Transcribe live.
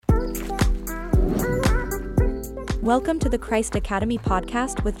Welcome to the Christ Academy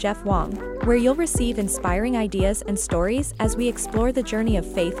podcast with Jeff Wong, where you'll receive inspiring ideas and stories as we explore the journey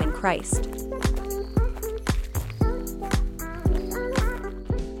of faith in Christ.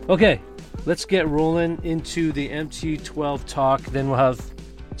 Okay, let's get rolling into the MT12 talk. Then we'll have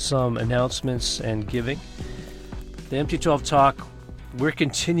some announcements and giving. The MT12 talk, we're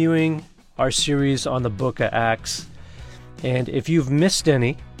continuing our series on the book of Acts. And if you've missed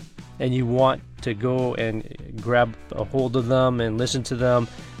any and you want to go and grab a hold of them and listen to them,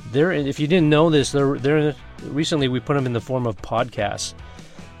 if you didn't know this, they're recently we put them in the form of podcasts.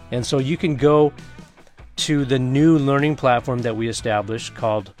 And so you can go to the new learning platform that we established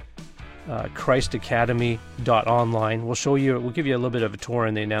called christacademy.online. We'll give you a little bit of a tour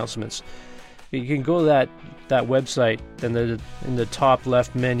in the announcements. You can go to that website, and in the top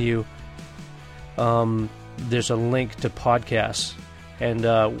left menu, there's a link to podcasts, and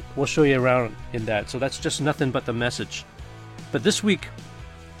we'll show you around in that. So that's just nothing but the message. But this week,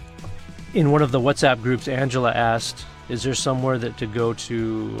 in one of the WhatsApp groups, Angela asked, is there somewhere to go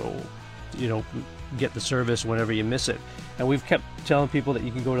to, get the service whenever you miss it? And we've kept telling people that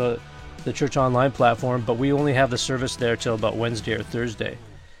you can go to the church online platform, but we only have the service there till about Wednesday or Thursday.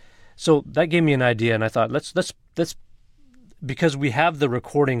 So that gave me an idea, and I thought, let's because we have the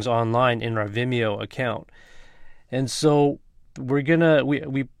recordings online in our Vimeo account. And so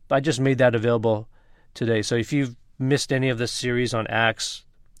I just made that available today. So if you've missed any of this series on Acts,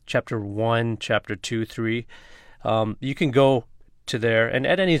 chapter 1, chapter 2, 3, you can go to there. And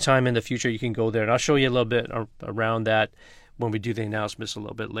at any time in the future, you can go there. And I'll show you a little bit around that when we do the announcements a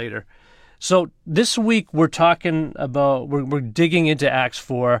little bit later. So this week, we're talking about, we're digging into Acts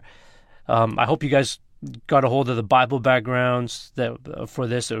 4. I hope you guys got a hold of the Bible backgrounds for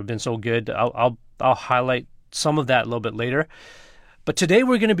this that have been so good. I'll highlight some of that a little bit later. But today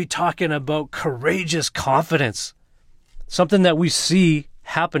we're going to be talking about courageous confidence, something that we see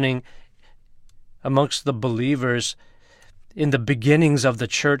happening amongst the believers in the beginnings of the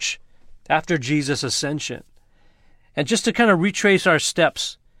church after Jesus' ascension. And just to kind of retrace our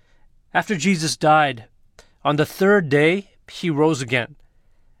steps, after Jesus died, on the third day, he rose again.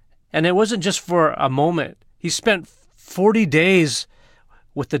 And it wasn't just for a moment. He spent 40 days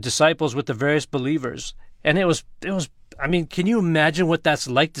with the disciples, with the various believers. And it was, can you imagine what that's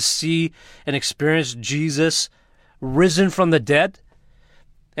like to see and experience Jesus risen from the dead?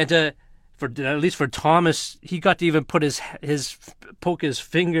 And at least for Thomas, he got to even put poke his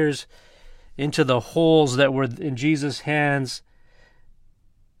fingers into the holes that were in Jesus' hands.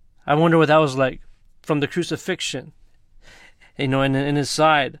 I wonder what that was like from the crucifixion, in his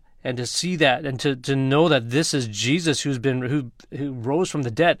side. And to see that, and to know that this is Jesus who rose from the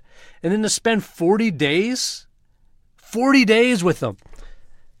dead, and then to spend 40 days with them,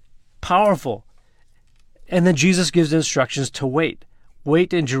 powerful. And then Jesus gives instructions to wait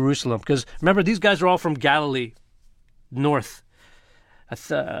in Jerusalem, because remember, these guys are all from Galilee, north,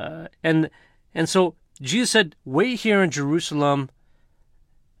 and so Jesus said, "Wait here in Jerusalem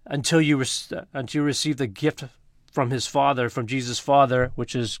until you receive the gift from his Father, from Jesus' Father,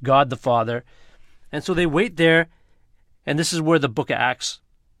 which is God the Father." And so they wait there, and this is where the book of Acts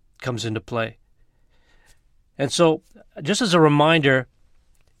comes into play. And so, just as a reminder,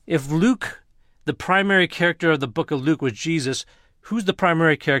 if Luke, the primary character of the book of Luke, was Jesus, who's the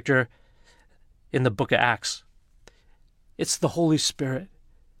primary character in the book of Acts? It's the Holy Spirit.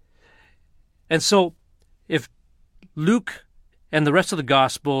 And so, if Luke and the rest of the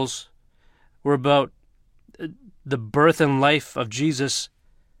Gospels were about the birth and life of Jesus,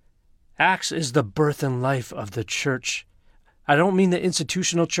 Acts is the birth and life of the church. I don't mean the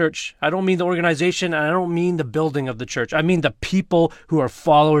institutional church. I don't mean the organization. And I don't mean the building of the church. I mean the people who are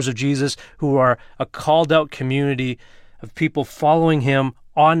followers of Jesus, who are a called out community of people following him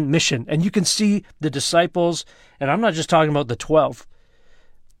on mission. And you can see the disciples, and I'm not just talking about the 12,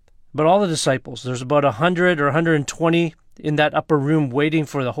 but all the disciples. There's about 100 or 120 in that upper room waiting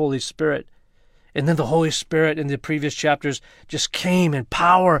for the Holy Spirit. And then the Holy Spirit in the previous chapters just came in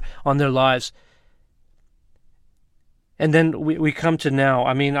power on their lives. And then we come to now.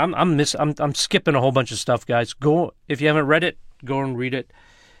 I'm skipping a whole bunch of stuff, guys. Go, if you haven't read it, go and read it.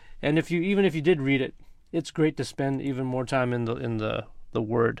 And even if you did read it, it's great to spend even more time in the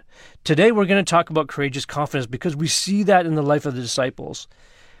Word. Today we're going to talk about courageous confidence because we see that in the life of the disciples.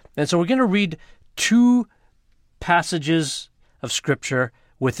 And so we're going to read two passages of Scripture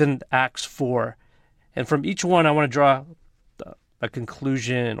within Acts 4. And from each one, I want to draw a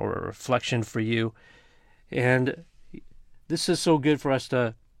conclusion or a reflection for you. And this is so good for us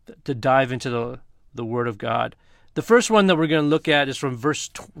to dive into the Word of God. The first one that we're going to look at is from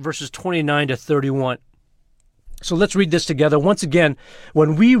verses 29 to 31. So let's read this together. Once again,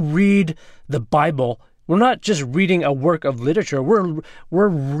 when we read the Bible, we're not just reading a work of literature. We're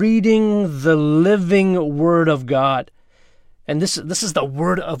reading the living Word of God. And this is the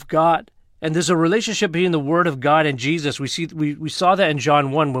Word of God. And there's a relationship between the Word of God and Jesus. We saw that in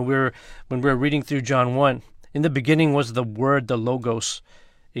John 1 when we were reading through John 1. In the beginning was the Word, the Logos,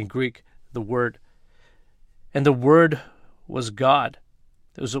 in Greek, the Word. And the Word was God.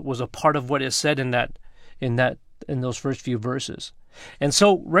 It was a part of what is said in those first few verses. And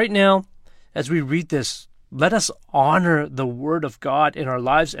so right now, as we read this, let us honor the Word of God in our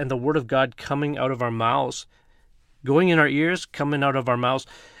lives and the Word of God coming out of our mouths, going in our ears, coming out of our mouths,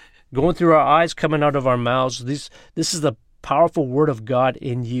 going through our eyes, coming out of our mouths. This is the powerful Word of God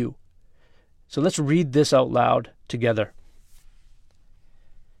in you. So let's read this out loud together.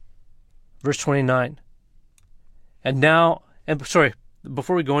 Verse 29.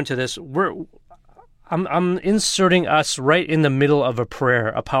 Before we go into this, I'm inserting us right in the middle of a prayer,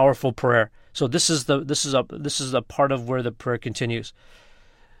 a powerful prayer. So this is a part of where the prayer continues.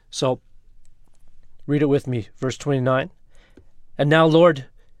 So read it with me, verse 29. And now, Lord,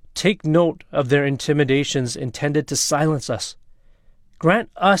 take note of their intimidations intended to silence us. Grant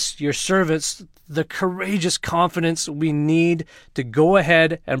us, your servants, the courageous confidence we need to go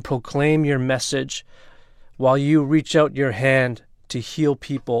ahead and proclaim your message while you reach out your hand to heal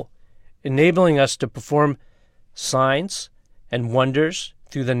people, enabling us to perform signs and wonders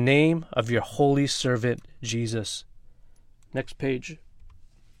through the name of your holy servant, Jesus. Next page.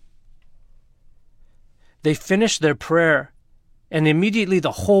 They finished their prayer, and immediately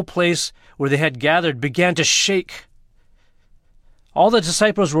the whole place where they had gathered began to shake. All the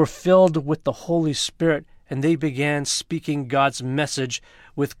disciples were filled with the Holy Spirit, and they began speaking God's message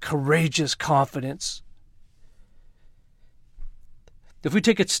with courageous confidence. If we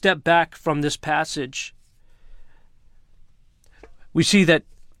take a step back from this passage, we see that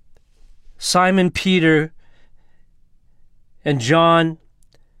Simon Peter and John,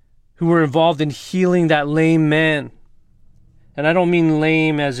 who were involved in healing that lame man, and I don't mean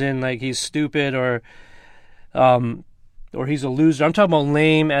lame as in like he's stupid or he's a loser. I'm talking about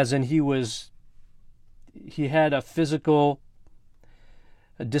lame as in he had a physical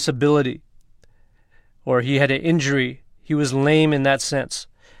disability, or he had an injury. He was lame in that sense.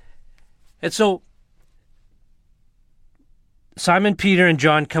 And so Simon Peter and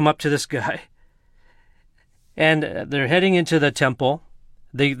John come up to this guy, and they're heading into the temple.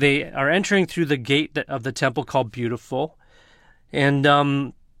 They are entering through the gate of the temple called Beautiful. And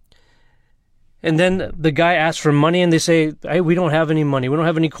then the guy asks for money, and they say, hey, we don't have any money. We don't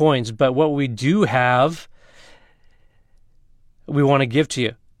have any coins, but what we do have, we want to give to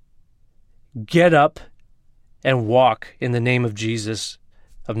you. Get up and walk in the name of Jesus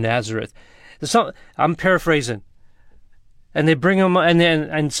of Nazareth. I'm paraphrasing. And they bring him,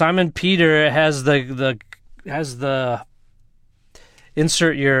 and Simon Peter has the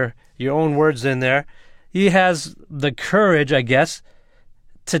insert your own words in there. He has the courage, I guess,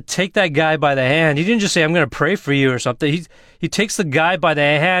 to take that guy by the hand. He didn't just say, I'm going to pray for you or something. He takes the guy by the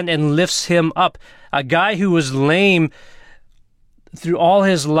hand and lifts him up. A guy who was lame through all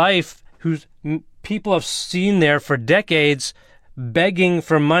his life, whose people have seen there for decades, begging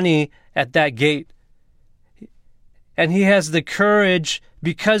for money at that gate. And he has the courage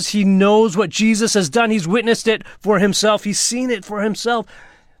because he knows what Jesus has done. He's witnessed it for himself. He's seen it for himself.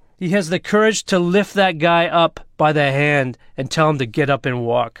 He has the courage to lift that guy up by the hand and tell him to get up and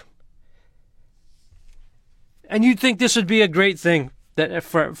walk. And you'd think this would be a great thing that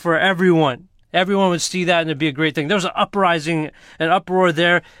for everyone. Everyone would see that and it'd be a great thing. There was an uprising, an uproar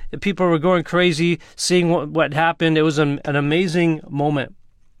there. People were going crazy seeing what happened. It was an amazing moment.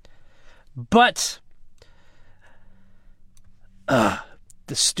 But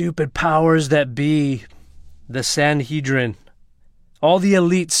the stupid powers that be, the Sanhedrin, all the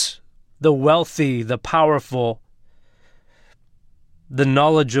elites, the wealthy, the powerful, the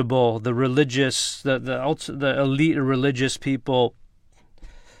knowledgeable, the religious, the elite religious people,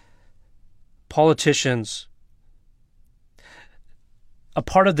 politicians, a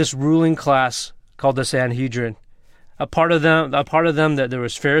part of this ruling class called the Sanhedrin. A part of them that there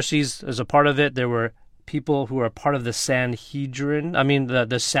was Pharisees as a part of it. There were people who were a part of the Sanhedrin.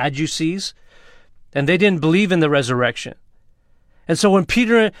 The Sadducees, and they didn't believe in the resurrection. And so when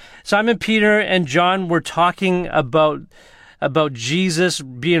Simon Peter and John were talking about Jesus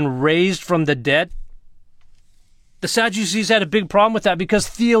being raised from the dead, the Sadducees had a big problem with that because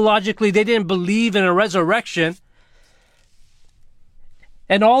theologically they didn't believe in a resurrection.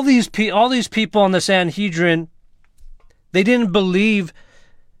 And all these people in the Sanhedrin, they didn't believe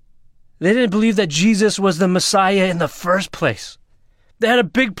They didn't believe that Jesus was the Messiah in the first place. They had a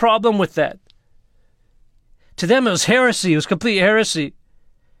big problem with that. To them, it was heresy. It was complete heresy.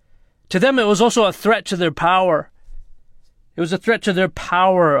 To them, it was also a threat to their power. It was a threat to their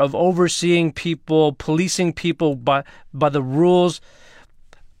power of overseeing people, policing people by the rules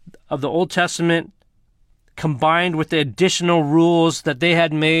of the Old Testament, combined with the additional rules that they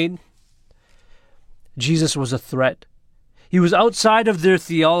had made. Jesus was a threat. He was outside of their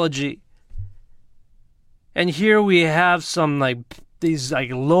theology. And here we have some these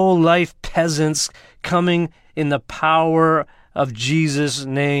low-life peasants coming in the power of Jesus'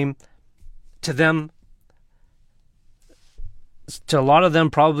 name. To them, to a lot of them,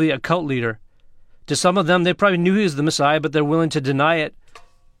 probably a cult leader. To some of them, they probably knew he was the Messiah, but they're willing to deny it.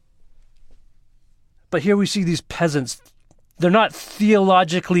 But here we see these peasants. They're not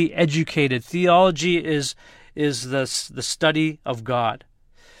theologically educated. Theology is the study of God.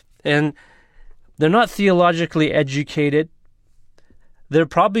 And they're not theologically educated. They're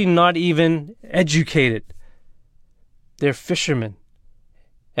probably not even educated. They're fishermen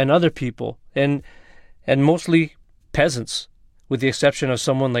and other people, and mostly peasants, with the exception of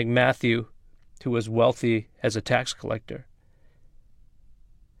someone like Matthew, who was wealthy as a tax collector.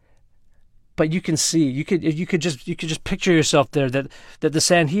 But you can see, you could just picture yourself there that the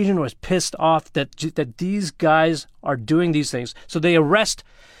Sanhedrin was pissed off that these guys are doing these things. So they arrest.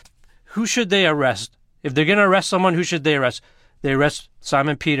 Who should they arrest? If they're going to arrest someone, who should they arrest? They arrest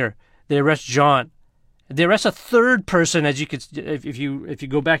Simon Peter. They arrest John. They arrest a third person, as you could, if you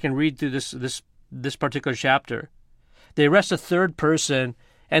go back and read through this particular chapter. They arrest a third person,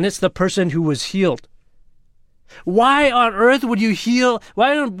 and it's the person who was healed. Why on earth would you heal?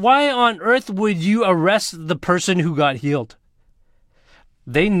 Why on earth would you arrest the person who got healed?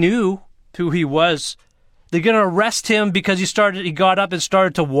 They knew who he was. They're going to arrest him because he got up and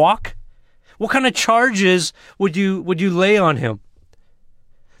started to walk? What kind of charges would you lay on him?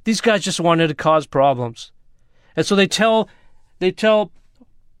 These guys just wanted to cause problems. And so they tell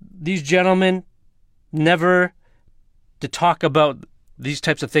these gentlemen never to talk about these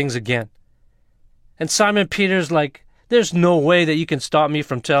types of things again. And Simon Peter's like, there's no way that you can stop me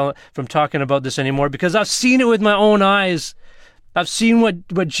from talking about this anymore, because I've seen it with my own eyes. I've seen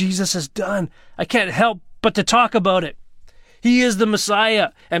what Jesus has done. I can't help but to talk about it. He is the Messiah,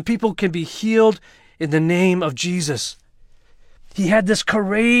 and people can be healed in the name of Jesus. He had this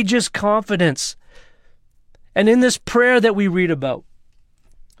courageous confidence. And in this prayer that we read about,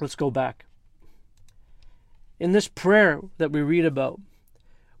 let's go back. In this prayer that we read about,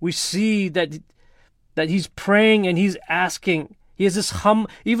 we see that he's praying and he's asking. He has this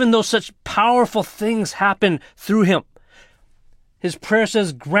even though such powerful things happen through him. His prayer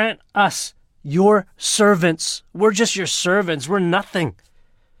says, grant us, your servants. We're just your servants. We're nothing.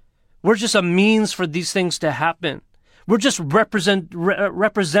 We're just a means for these things to happen. We're just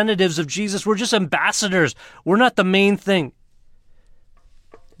representatives of Jesus. We're just ambassadors. We're not the main thing.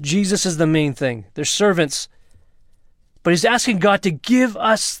 Jesus is the main thing. They're servants. But he's asking God to give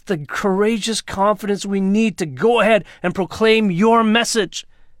us the courageous confidence we need to go ahead and proclaim your message.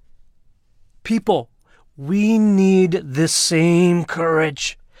 People, we need the same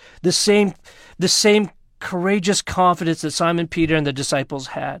courage, the same courageous confidence that Simon Peter and the disciples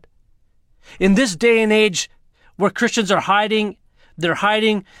had. In this day and age where Christians are hiding, they're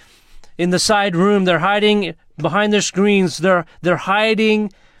hiding in the side room, they're hiding behind their screens, they're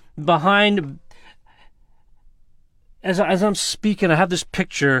hiding behind. As I'm speaking, I have this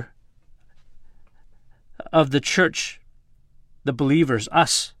picture of the church, the believers,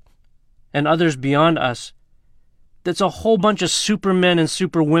 us, and others beyond us. That's a whole bunch of supermen and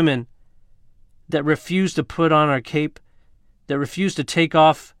superwomen that refuse to put on our cape, that refuse to take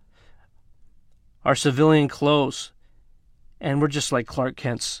off our civilian clothes. And we're just like Clark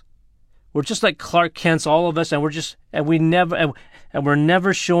Kent's. We're just like Clark Kent's, all of us, and we're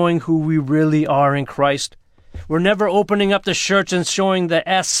never showing who we really are in Christ. We're never opening up the shirts and showing the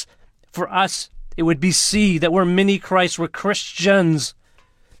S. For us, it would be C, that we're mini Christ, we're Christians.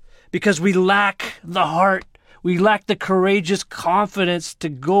 Because we lack the heart. We lack the courageous confidence to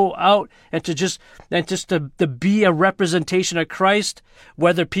go out and to be a representation of Christ.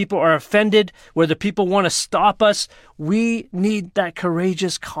 Whether people are offended, whether people want to stop us, we need that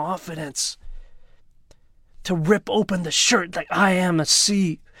courageous confidence to rip open the shirt like, I am a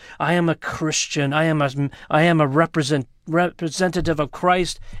C. I am a Christian. I am a representative of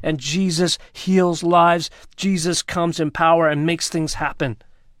Christ, and Jesus heals lives. Jesus comes in power and makes things happen.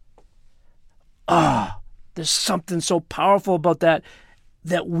 There's something so powerful about that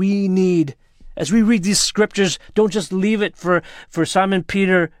we need. As we read these scriptures, don't just leave it for Simon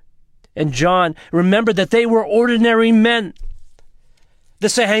Peter and John remembered that they were ordinary men. The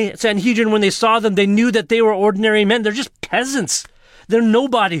Sanhedrin, when they saw them, they knew that they were ordinary men. They're just peasants. They're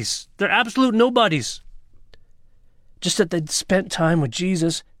nobodies. They're absolute nobodies. Just that they'd spent time with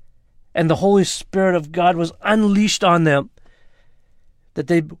Jesus and the Holy Spirit of God was unleashed on them. That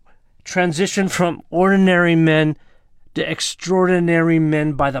they transitioned from ordinary men to extraordinary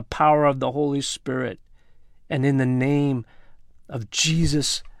men by the power of the Holy Spirit and in the name of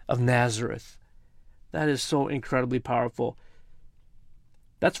Jesus of Nazareth. That is so incredibly powerful.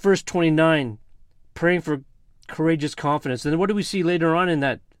 That's verse 29, praying for courageous confidence. And then what do we see later on in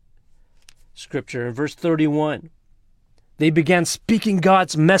that scripture? In verse 31, they began speaking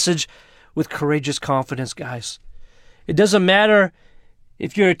God's message with courageous confidence, guys. It doesn't matter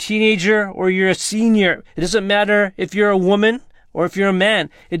if you're a teenager or you're a senior. It doesn't matter if you're a woman or if you're a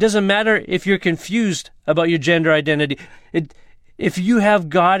man. It doesn't matter if you're confused about your gender identity. If you have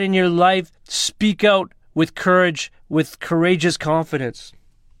God in your life, speak out with courage, with courageous confidence.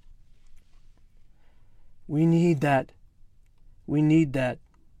 We need that. We need that.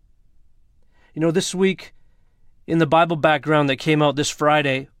 You know, this week, in the Bible background that came out this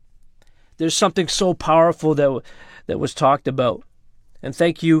Friday, there's something so powerful that was talked about. And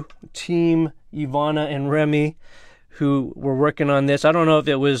thank you, Team Ivana and Remy, who were working on this. I don't know if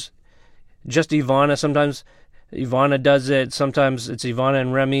it was just Ivana. Sometimes Ivana does it. Sometimes it's Ivana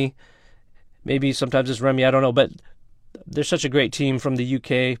and Remy. Maybe sometimes it's Remy. I don't know. But they're such a great team from the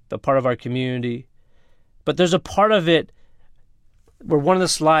UK, a part of our community. But there's a part of it where one of the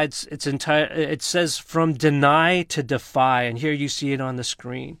slides, it says from deny to defy. And here you see it on the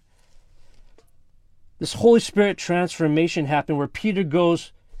screen. This Holy Spirit transformation happened where Peter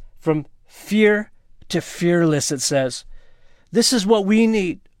goes from fear to fearless, it says. This is what we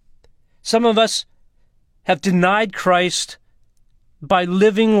need. Some of us have denied Christ by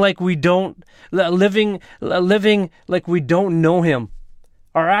living like we don't like we don't know him.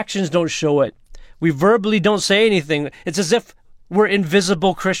 Our actions don't show it. We verbally don't say anything. It's as if we're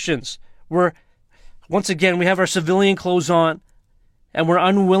invisible Christians. Once again, we have our civilian clothes on, and we're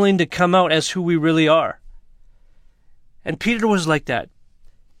unwilling to come out as who we really are. And Peter was like that.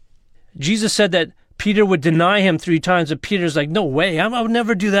 Jesus said that Peter would deny him 3 times, and Peter's like, no way, I would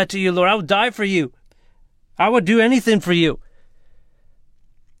never do that to you, Lord. I would die for you. I would do anything for you.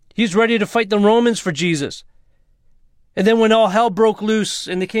 He's ready to fight the Romans for Jesus. And then when all hell broke loose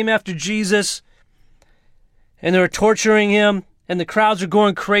and they came after Jesus and they were torturing him and the crowds were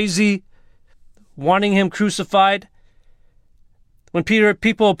going crazy, wanting him crucified, when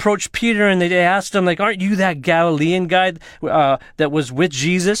people approached Peter and they asked him, like, aren't you that Galilean guy that was with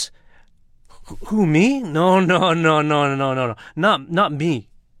Jesus? Who, me? No. Not me.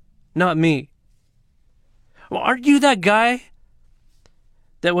 Not me. Well, aren't you that guy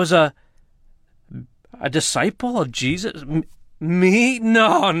that was a disciple of Jesus? Me?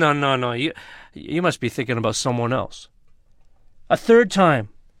 No. You must be thinking about someone else. A 3rd time.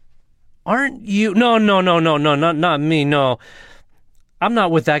 Aren't you? No, not me, no. I'm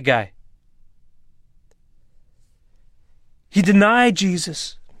not with that guy. He denied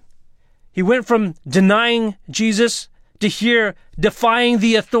Jesus. He went from denying Jesus to here defying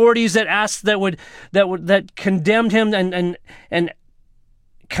the authorities that condemned him and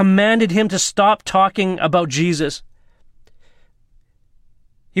commanded him to stop talking about Jesus.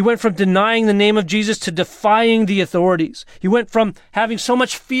 He went from denying the name of Jesus to defying the authorities. He went from having so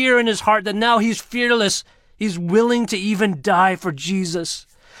much fear in his heart that now he's fearless. He's willing to even die for Jesus.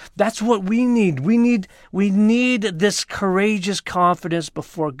 That's what we need. We need this courageous confidence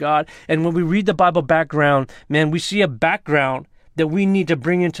before God. And when we read the Bible background, man, we see a background that we need to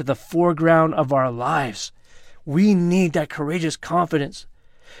bring into the foreground of our lives. We need that courageous confidence.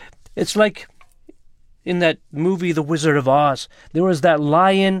 It's like in that movie, The Wizard of Oz. There was that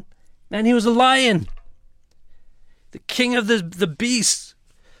lion, and he was a lion. The king of the beasts.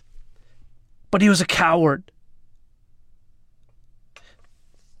 But he was a coward.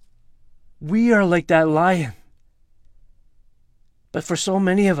 We are like that lion. But for so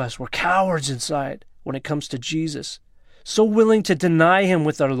many of us, we're cowards inside when it comes to Jesus. So willing to deny him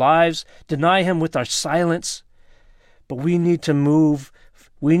with our lives, deny him with our silence. But we need to move.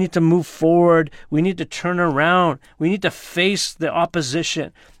 We need to move forward. We need to turn around. We need to face the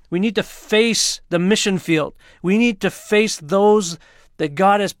opposition. We need to face the mission field. We need to face those that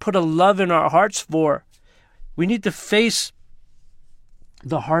God has put a love in our hearts for. We need to face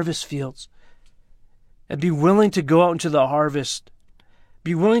the harvest fields and be willing to go out into the harvest.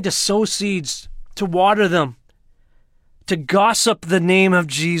 Be willing to sow seeds, to water them, to gossip the name of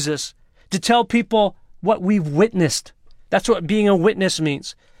Jesus, to tell people what we've witnessed. That's what being a witness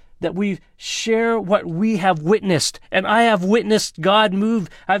means. that we share what we have witnessed. And I have witnessed God move.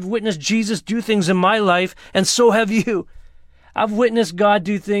 I've witnessed Jesus do things in my life, and so have you. I've witnessed God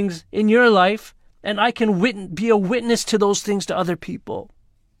do things in your life, and I can be a witness to those things to other people.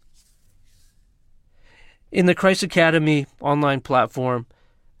 In the Christ Academy online platform,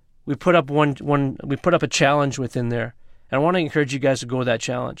 we put up a challenge within there, and I want to encourage you guys to go with that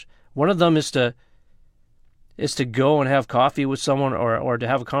challenge. One of them is to go and have coffee with someone or to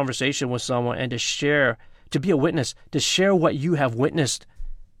have a conversation with someone and to share, to be a witness, to share what you have witnessed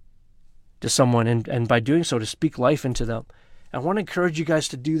to someone, and by doing so, to speak life into them. I want to encourage you guys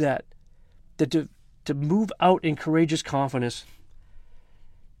to do that, to move out in courageous confidence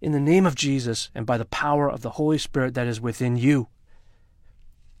in the name of Jesus and by the power of the Holy Spirit that is within you.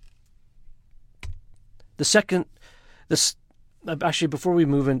 Actually, before we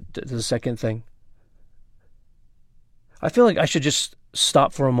move into the second thing, I feel like I should just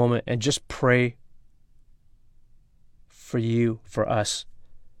stop for a moment and just pray for you, for us.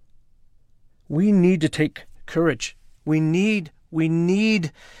 We need to take courage. We need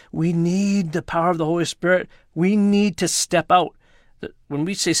the power of the Holy Spirit. We need to step out. When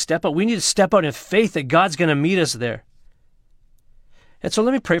we say step out, we need to step out in faith that God's going to meet us there. And so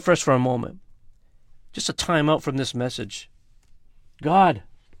let me pray for us for a moment. Just a time out from this message. God,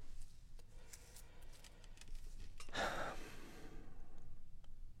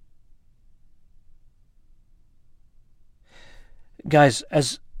 guys,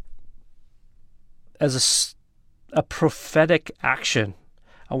 as a prophetic action,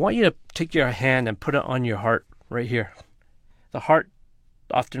 I want you to take your hand and put it on your heart right here. The heart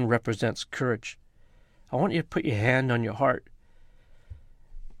often represents courage. I want you to put your hand on your heart.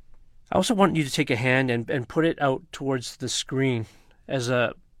 I also want you to take a hand and put it out towards the screen as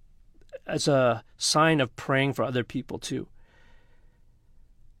a sign of praying for other people too.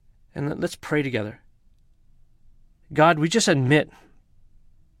 And let's pray together. God, we just admit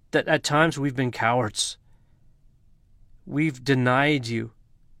that at times we've been cowards. We've denied you.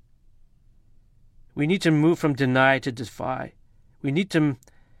 We need to move from deny to defy. We need to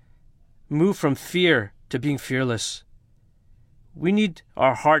move from fear to being fearless. We need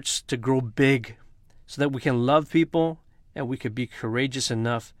our hearts to grow big so that we can love people and we could be courageous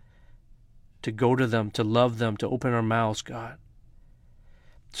enough to go to them, to love them, to open our mouths, God.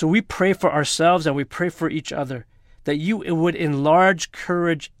 So we pray for ourselves and we pray for each other that you would enlarge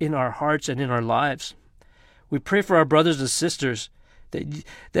courage in our hearts and in our lives. We pray for our brothers and sisters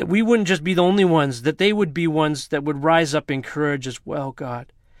that we wouldn't just be the only ones, that they would be ones that would rise up in courage as well,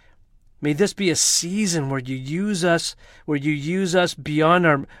 God. May this be a season where you use us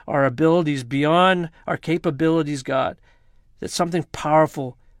beyond our abilities, beyond our capabilities, God. That something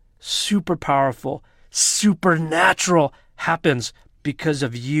powerful, super powerful, supernatural happens because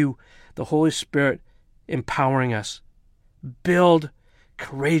of you, the Holy Spirit, empowering us. Build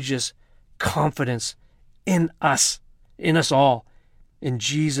courageous confidence in us all, in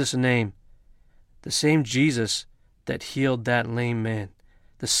Jesus' name. The same Jesus that healed that lame man.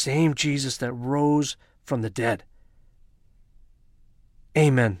 The same Jesus that rose from the dead.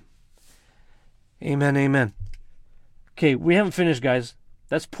 Amen. Amen, amen. Okay, we haven't finished, guys.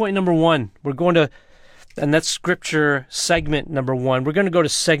 That's point number 1. And that's scripture segment number 1. We're going to go to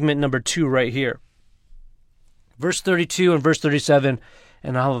segment number 2 right here. Verse 32 and verse 37,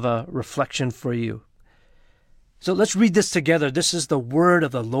 and I'll have a reflection for you. So let's read this together. This is the word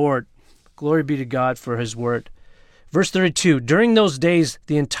of the Lord. Glory be to God for his word. Verse 32, during those days,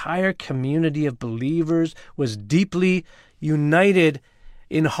 the entire community of believers was deeply united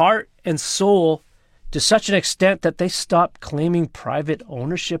in heart and soul to such an extent that they stopped claiming private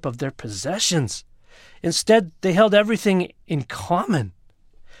ownership of their possessions. Instead, they held everything in common.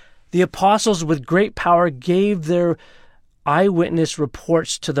 The apostles with great power gave their eyewitness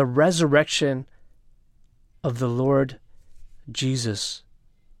reports to the resurrection of the Lord Jesus.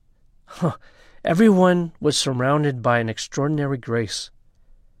 Everyone was surrounded by an extraordinary grace.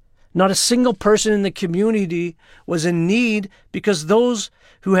 Not a single person in the community was in need because those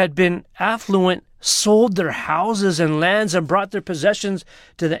who had been affluent sold their houses and lands and brought their possessions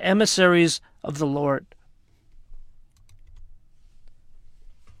to the emissaries of the Lord.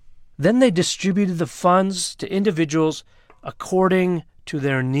 Then they distributed the funds to individuals according to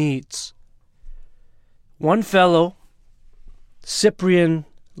their needs. One fellow, Cyprian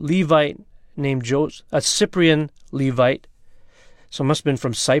Levite, named Joseph, a Cyprian Levite, so must have been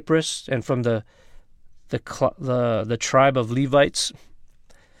from Cyprus and from the tribe of Levites,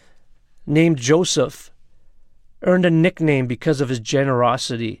 named Joseph, earned a nickname because of his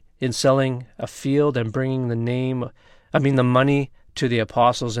generosity in selling a field and bringing the money to the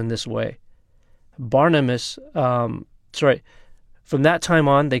apostles in this way. Barnabas, from that time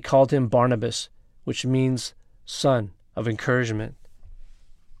on, they called him Barnabas, which means son of encouragement.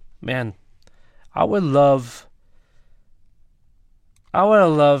 Man, I would love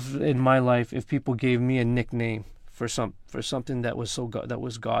in my life if people gave me a nickname for something that was that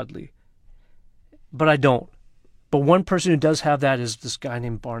was godly. But I don't. But one person who does have that is this guy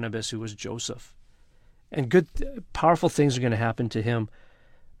named Barnabas, who was Joseph. And good, powerful things are going to happen to him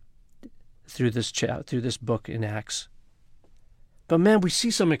through this book in Acts. But man, we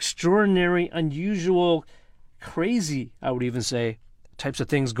see some extraordinary, unusual, crazy, I would even say, types of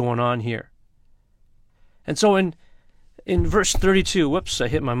things going on here. And so in verse 32, whoops, I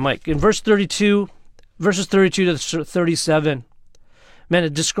hit my mic. In verses 32 to 37, man,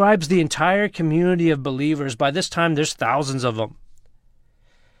 it describes the entire community of believers. By this time, there's thousands of them.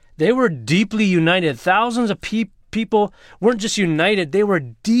 They were deeply united. Thousands of people weren't just united, they were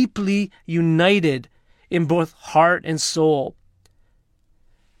deeply united in both heart and soul.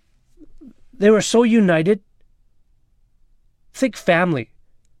 They were so united. Think family.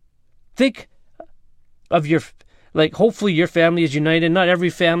 Think of hopefully your family is united. Not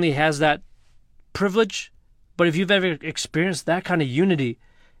every family has that privilege, but if you've ever experienced that kind of unity,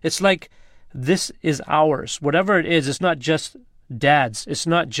 it's like, this is ours. Whatever it is, it's not just dads, it's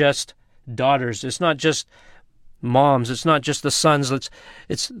not just daughters, it's not just moms, it's not just the sons,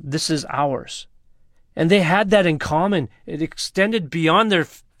 this is ours. And they had that in common. It extended beyond their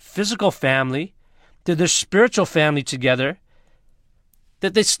physical family to their spiritual family together,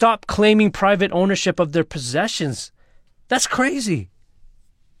 that they stopped claiming private ownership of their possessions. That's crazy.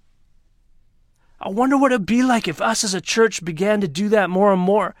 I wonder what it'd be like if us as a church began to do that more and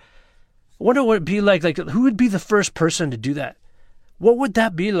more. I wonder what it'd be like who would be the first person to do that? What would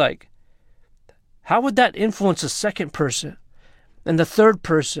that be like? How would that influence the second person and the third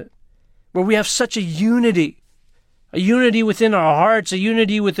person, where we have such a unity within our hearts, a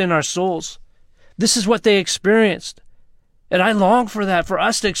unity within our souls? This is what they experienced. And I long for that, for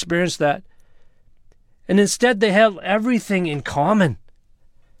us to experience that. And instead, they held everything in common.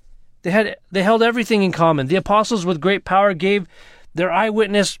 They held everything in common. The apostles with great power gave their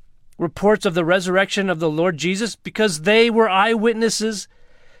eyewitness reports of the resurrection of the Lord Jesus because they were eyewitnesses,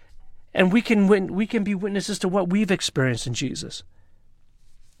 and we can be witnesses to what we've experienced in Jesus.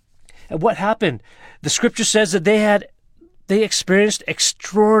 And what happened? The scripture says that they experienced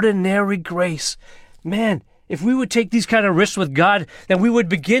extraordinary grace. Man, if we would take these kind of risks with God, then we would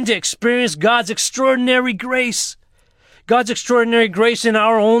begin to experience God's extraordinary grace. God's extraordinary grace in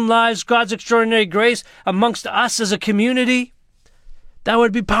our own lives, God's extraordinary grace amongst us as a community. That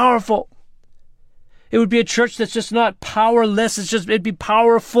would be powerful. It would be a church that's just not powerless. It'd be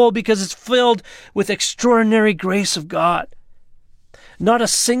powerful because it's filled with extraordinary grace of God. Not a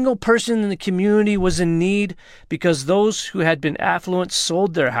single person in the community was in need, because those who had been affluent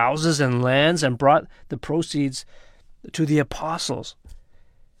sold their houses and lands and brought the proceeds to the apostles.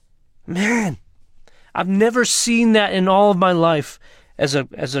 Man, I've never seen that in all of my life as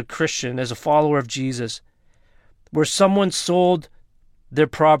a Christian, as a follower of Jesus, where someone sold their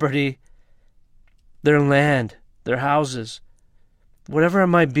property, their land, their houses, whatever it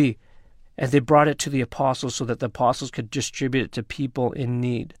might be, and they brought it to the apostles so that the apostles could distribute it to people in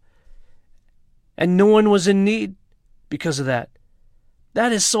need. And no one was in need because of that.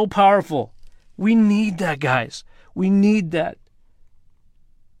 That is so powerful. We need that, guys. We need that.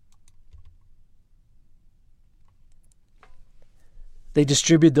 They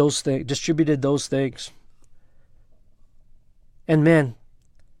distributed those things. And man,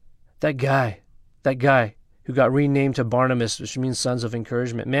 that guy who got renamed to Barnabas, which means sons of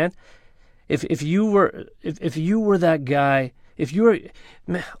encouragement, man, if you were that guy,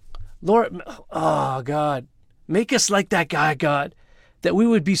 man, Lord, oh God, make us like that guy, God, that we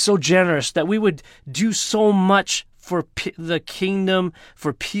would be so generous, that we would do so much for the kingdom,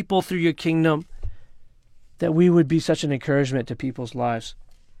 for people through your kingdom, that we would be such an encouragement to people's lives.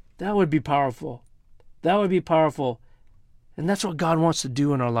 That would be powerful. That would be powerful. And that's what God wants to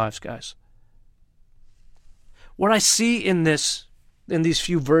do in our lives, guys. What I see in these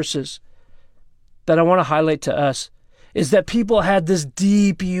few verses that I want to highlight to us is that people had this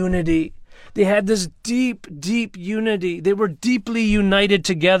deep unity. They had this deep, deep unity. They were deeply united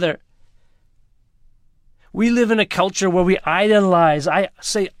together. We live in a culture where we idolize. I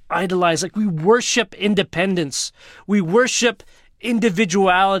say idolize, like we worship independence. We worship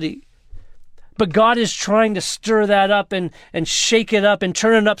individuality. But God is trying to stir that up and shake it up and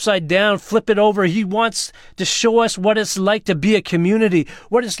turn it upside down, flip it over. He wants to show us what it's like to be a community,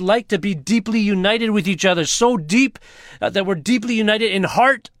 what it's like to be deeply united with each other, so deep that we're deeply united in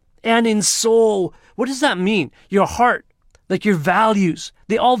heart and in soul. What does that mean? Your heart, like your values.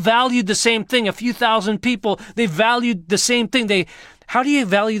 They all valued the same thing. A few thousand people, they valued the same thing. How do you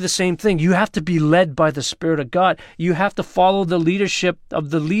value the same thing? You have to be led by the Spirit of God. You have to follow the leadership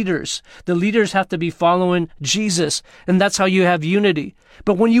of the leaders. The leaders have to be following Jesus, and that's how you have unity.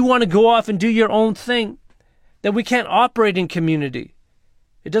 But when you want to go off and do your own thing, then we can't operate in community.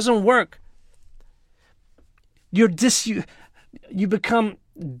 It doesn't work. You become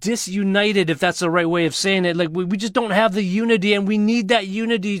disunited, if that's the right way of saying it. Like we just don't have the unity, and we need that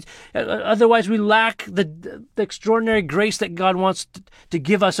unity. Otherwise, we lack the extraordinary grace that God wants to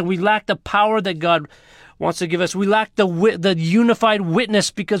give us, and we lack the power that God wants to give us. We lack the unified witness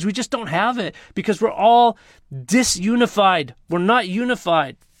because we just don't have it, because we're all disunified. We're not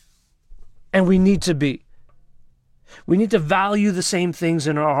unified, and we need to be. We need to value the same things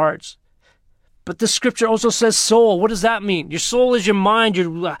in our hearts. But the scripture also says soul. What does that mean? Your soul is your mind,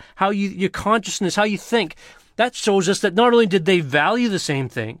 your consciousness, how you think. That shows us that not only did they value the same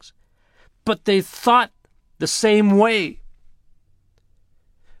things, but they thought the same way.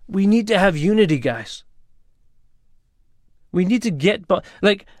 We need to have unity, guys. We need to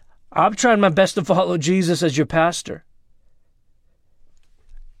I'm trying my best to follow Jesus as your pastor.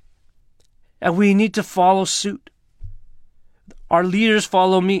 And we need to follow suit. Our leaders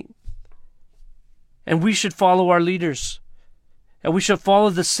follow me. And we should follow our leaders. And we should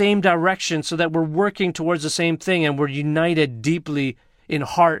follow the same direction so that we're working towards the same thing and we're united deeply in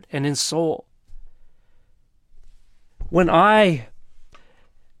heart and in soul. When I,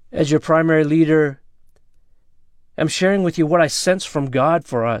 as your primary leader, am sharing with you what I sense from God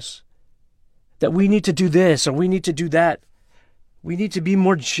for us, that we need to do this or we need to do that, we need to be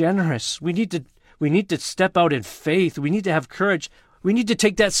more generous. We need to step out in faith. We need to have courage. We need to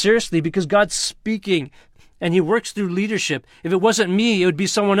take that seriously because God's speaking and He works through leadership. If it wasn't me, it would be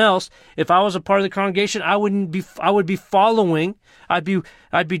someone else. If I was a part of the congregation, I would be following. I'd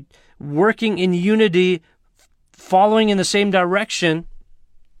be working in unity, following in the same direction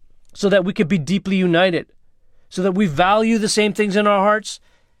so that we could be deeply united, so that we value the same things in our hearts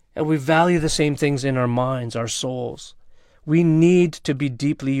and we value the same things in our minds, our souls. We need to be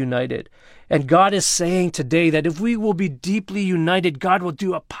deeply united. And God is saying today that if we will be deeply united, God will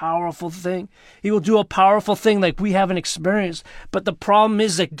do a powerful thing. He will do a powerful thing like we haven't experienced. But the problem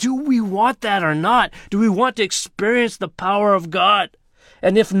is that, do we want that or not? Do we want to experience the power of God?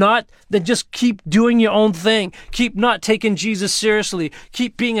 And if not, then just keep doing your own thing. Keep not taking Jesus seriously.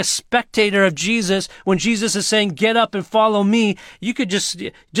 Keep being a spectator of Jesus. When Jesus is saying, get up and follow me, you could just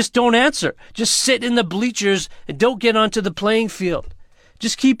don't answer. Just sit in the bleachers and don't get onto the playing field.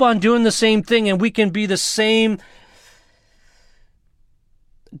 Just keep on doing the same thing and we can be the same.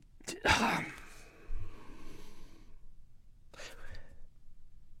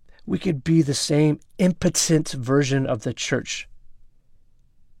 We could be the same impotent version of the church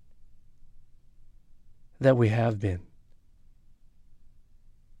that we have been.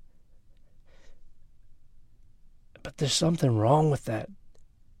 But there's something wrong with that.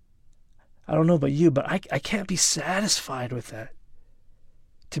 I don't know about you, but I can't be satisfied with that.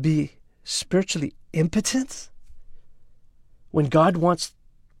 To be spiritually impotent when God wants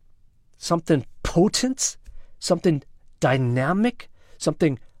something potent, something dynamic,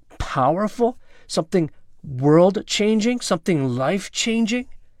 something powerful, something world-changing, something life-changing.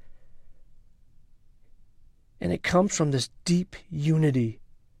 And it comes from this deep unity.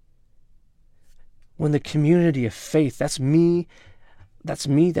 When the community of faith, that's me,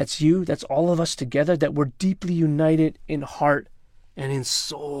 that's you, that's all of us together, that we're deeply united in heart and in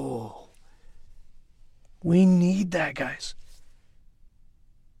soul. We need that, guys.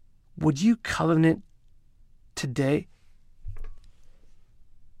 Would you covenant today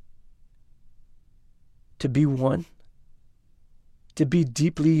to be one, to be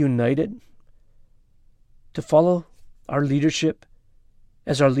deeply united, to follow our leadership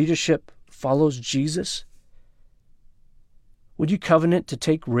as our leadership follows Jesus? Would you covenant to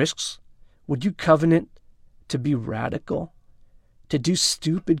take risks? Would you covenant to be radical? To do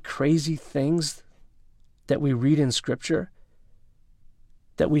stupid, crazy things that we read in Scripture?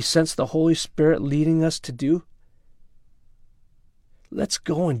 That we sense the Holy Spirit leading us to do? Let's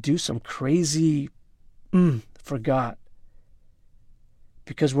go and do some crazy for God.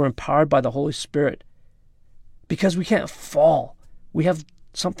 Because we're empowered by the Holy Spirit. Because we can't fall. We have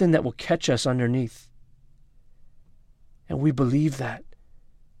something that will catch us underneath. And we believe that.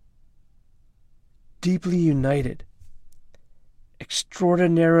 deeply united,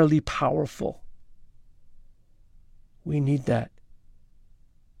 extraordinarily powerful. We need that.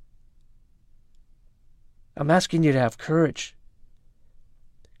 I'm asking you to have courage.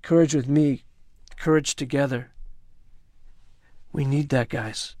 Courage with me, courage together. We need that,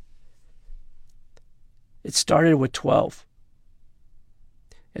 guys. It started with 12,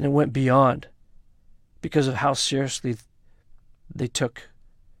 and it went beyond because of how seriously they took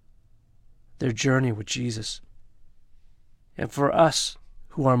their journey with Jesus. And for us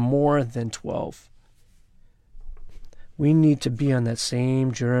who are more than 12, we need to be on that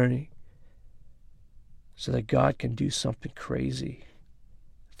same journey so that God can do something crazy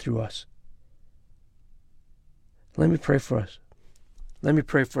through us. Let me pray for us. Let me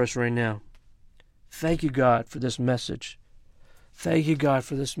pray for us right now. Thank you, God, for this message. Thank you, God,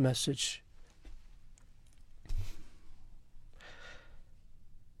 for this message.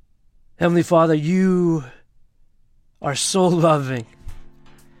 Heavenly Father, you are so loving,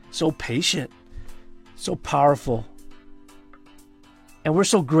 so patient, so powerful. And we're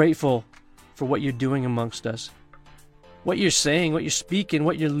so grateful for what you're doing amongst us, what you're saying, what you're speaking,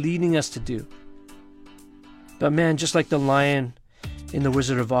 what you're leading us to do. But man, just like the lion in The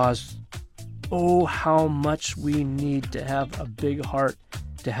Wizard of Oz, oh, how much we need to have a big heart,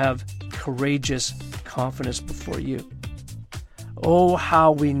 to have courageous confidence before you. Oh,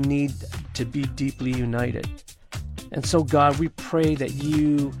 how we need to be deeply united. And so, God, we pray that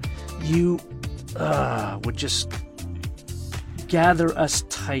you would just gather us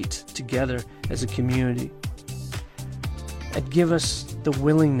tight together as a community and give us the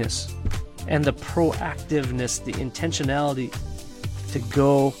willingness and the proactiveness, the intentionality to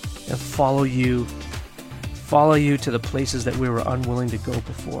go and follow you to the places that we were unwilling to go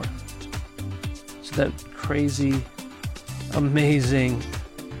before. So that crazy, amazing,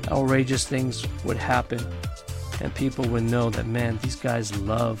 outrageous things would happen and people would know that, man, these guys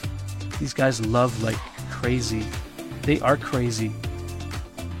love like crazy. They are crazy.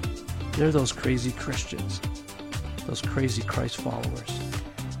 They're those crazy Christians, those crazy Christ followers.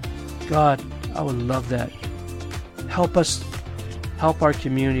 God, I would love that. Help us, help our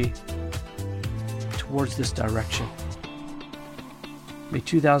community towards this direction. May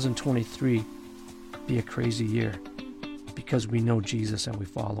 2023 be a crazy year because we know Jesus and we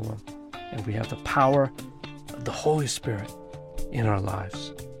follow him and we have the power of the Holy Spirit in our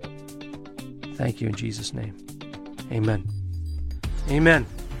lives. Thank you in Jesus' name. Amen. Amen.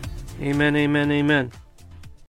 Amen, amen, amen.